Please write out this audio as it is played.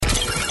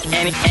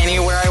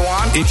Anywhere I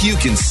want. If you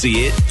can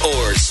see it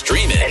or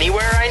stream it,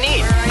 Anywhere I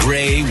need.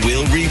 Gray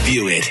will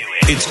review it.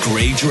 It's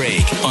Gray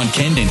Drake on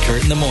Ken and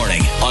Kurt in the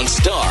Morning on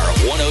Star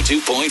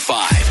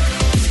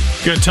 102.5.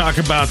 Going to talk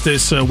about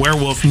this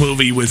werewolf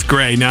movie with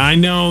Gray. Now, I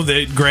know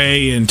that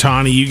Gray and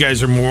Tawny, you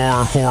guys are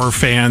more horror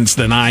fans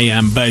than I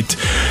am, but,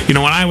 you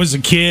know, when I was a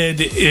kid,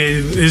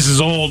 this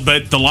is old,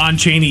 but the Lon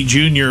Chaney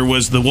Jr.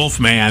 was the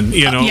Wolfman,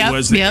 you know.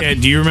 Yep.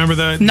 Do you remember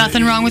that?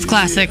 Nothing wrong with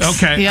classics.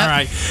 Okay, yep. All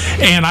right.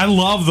 And I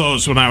love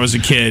those when I was a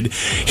kid.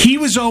 He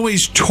was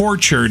always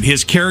tortured.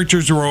 His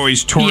characters were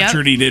always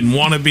tortured. He didn't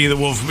want to be the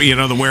wolf, you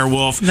know, the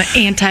werewolf. The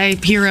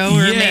anti-hero,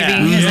 or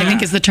maybe, as I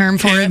think is the term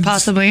for it,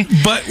 possibly.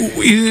 But,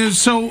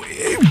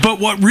 but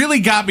what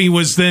really got me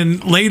was then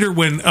later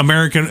when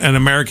An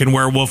American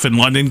Werewolf in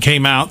London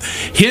came out,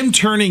 him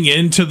turning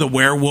into the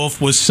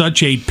werewolf was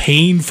such a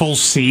painful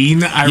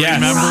scene. I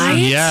remember. Right?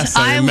 Yes,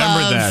 I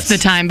remember love that. the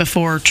time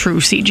before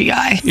true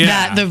CGI. Yeah.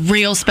 That the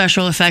real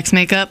special effects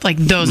makeup, like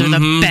those are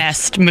the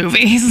best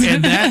movies.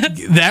 And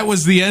that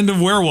was the end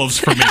of werewolves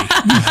for me.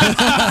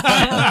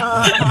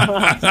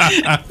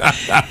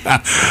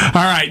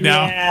 All right,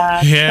 now.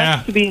 Yeah.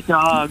 Sucks to be a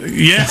dog.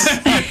 Yeah.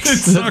 It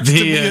sucks to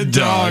be a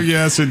dog.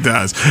 Yes, it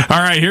does. All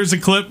right, here's a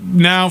clip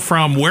now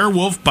from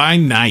Werewolf by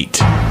Night.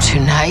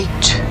 Tonight,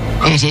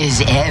 it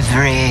is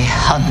every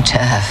hunter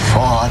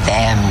for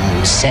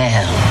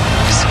themselves.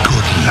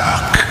 Good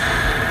luck.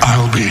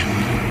 I'll be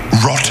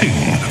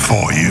rotting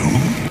for you.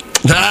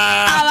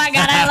 Oh my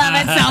God, I love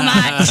it so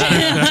much.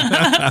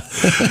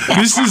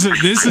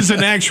 This is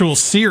an actual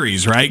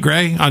series, right,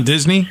 Gray, on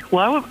Disney?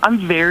 Well, I'm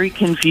very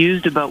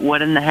confused about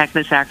what in the heck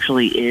this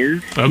actually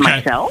is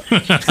myself.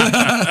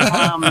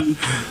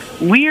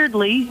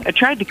 Weirdly, I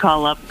tried to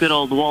call up good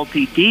old Walt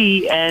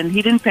TT, and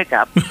he didn't pick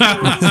up.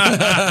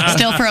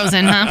 Still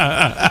frozen,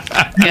 huh?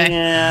 Okay.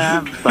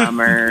 Yeah,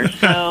 bummer.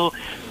 So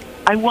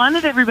I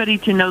wanted everybody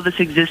to know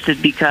this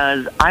existed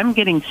because I'm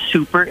getting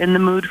super in the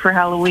mood for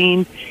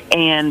Halloween,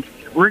 and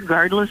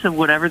regardless of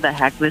whatever the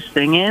heck this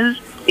thing is,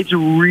 it's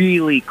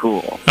really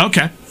cool.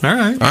 Okay. All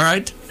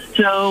right.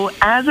 So,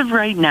 as of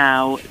right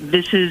now,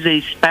 this is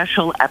a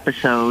special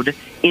episode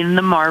in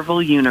the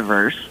Marvel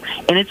Universe,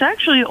 and it's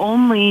actually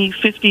only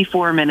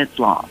 54 minutes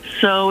long.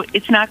 So,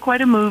 it's not quite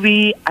a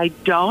movie. I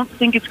don't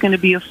think it's going to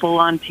be a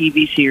full-on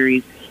TV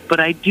series, but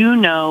I do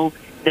know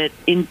that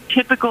in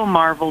typical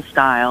Marvel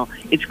style,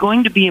 it's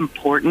going to be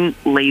important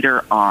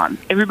later on.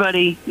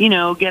 Everybody,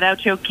 get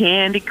out your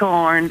candy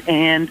corn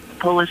and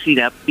pull a seat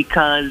up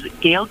because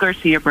Gael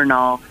Garcia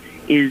Bernal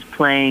is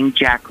playing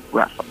Jack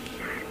Russell.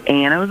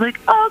 And I was like,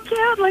 oh,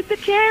 cute, like the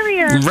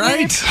terrier.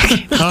 Right.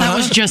 That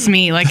was just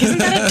me. Like, isn't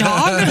that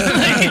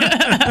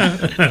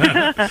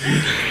a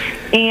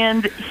dog?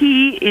 And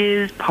he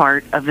is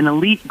part of an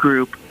elite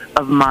group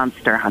of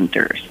monster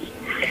hunters.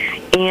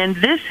 And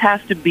this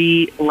has to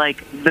be,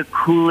 like, the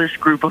coolest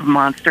group of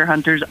monster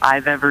hunters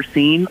I've ever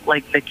seen.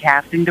 Like, the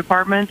casting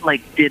department,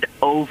 did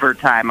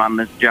overtime on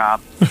this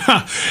job.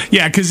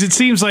 Yeah, because it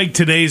seems like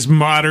today's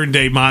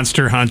modern-day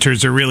monster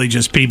hunters are really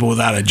just people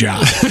without a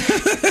job.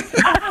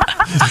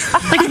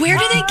 Like, where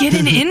do they get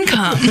an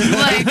income?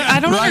 Like, I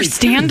don't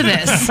understand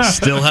this.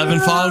 Still haven't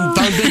found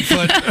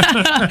Bigfoot.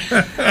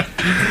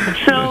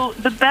 So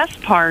the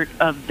best part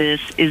of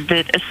this is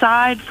that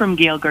aside from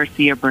Gael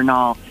Garcia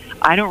Bernal,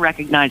 I don't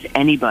recognize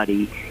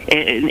anybody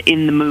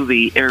in the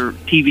movie or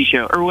TV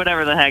show or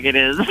whatever the heck it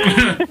is.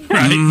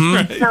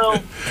 Right. So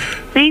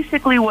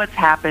basically what's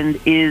happened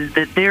is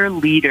that their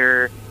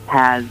leader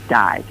has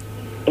died.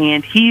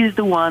 And he's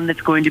the one that's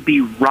going to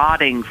be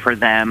rotting for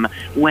them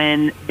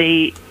when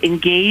they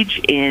engage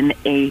in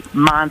a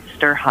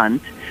monster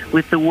hunt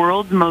with the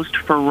world's most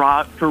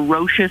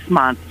ferocious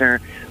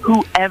monster.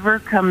 Whoever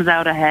comes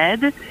out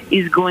ahead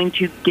is going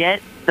to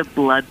get the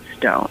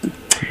Bloodstone.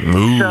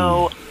 Ooh.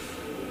 So,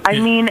 I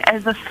mean,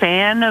 as a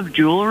fan of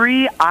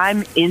jewelry,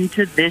 I'm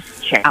into this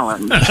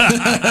challenge.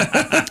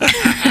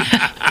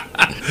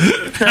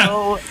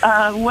 So,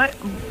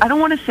 I don't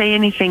want to say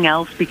anything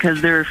else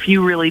because there are a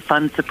few really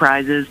fun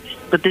surprises,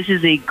 but this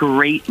is a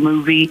great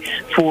movie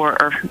or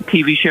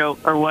TV show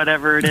or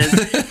whatever it is,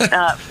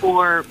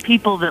 for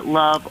people that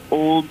love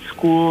old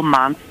school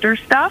monster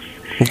stuff.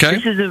 Okay.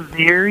 This is a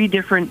very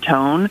different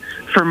tone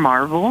for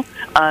Marvel.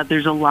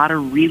 There's a lot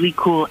of really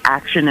cool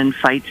action and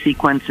fight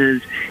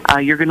sequences.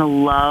 You're going to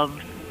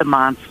love the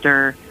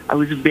monster. I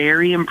was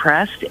very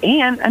impressed.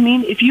 And, I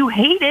mean, if you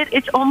hate it,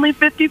 it's only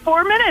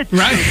 54 minutes.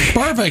 Right.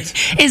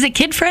 Perfect. Is it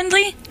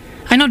kid-friendly?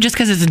 I know just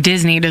because it's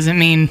Disney doesn't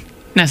mean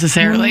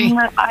necessarily.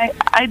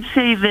 I'd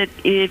say that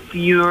if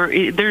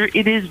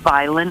it is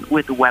violent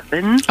with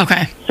weapons.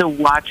 Okay. So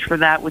watch for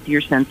that with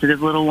your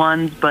sensitive little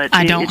ones. But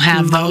I don't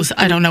have those.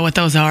 I don't know what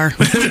those are.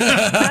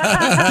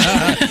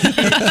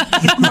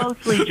 It's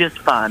mostly just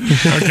fun.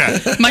 Okay.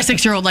 My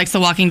 6-year-old likes The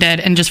Walking Dead,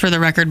 and just for the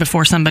record,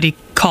 before somebody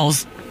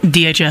calls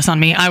DHS on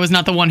me. I was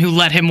not the one who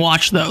let him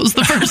watch those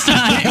the first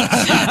time.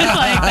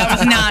 That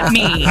was not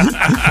me.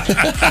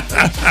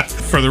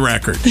 For the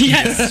record.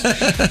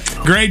 Yes.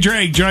 Gray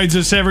Drake joins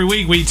us every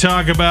week. We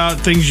talk about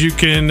things you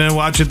can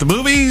watch at the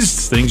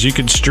movies, things you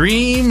can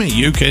stream.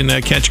 You can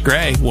catch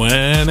Gray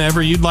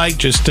whenever you'd like.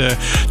 Just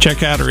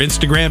check out her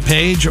Instagram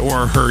page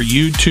or her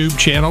YouTube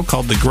channel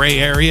called The Gray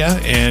Area.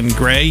 And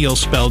Gray, you'll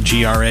spell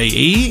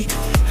Grae.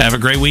 Have a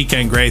great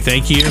weekend, Gray.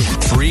 Thank you.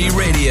 Free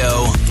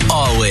radio,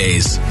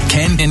 always.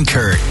 Ken and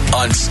Kurt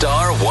on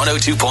Star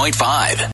 102.5.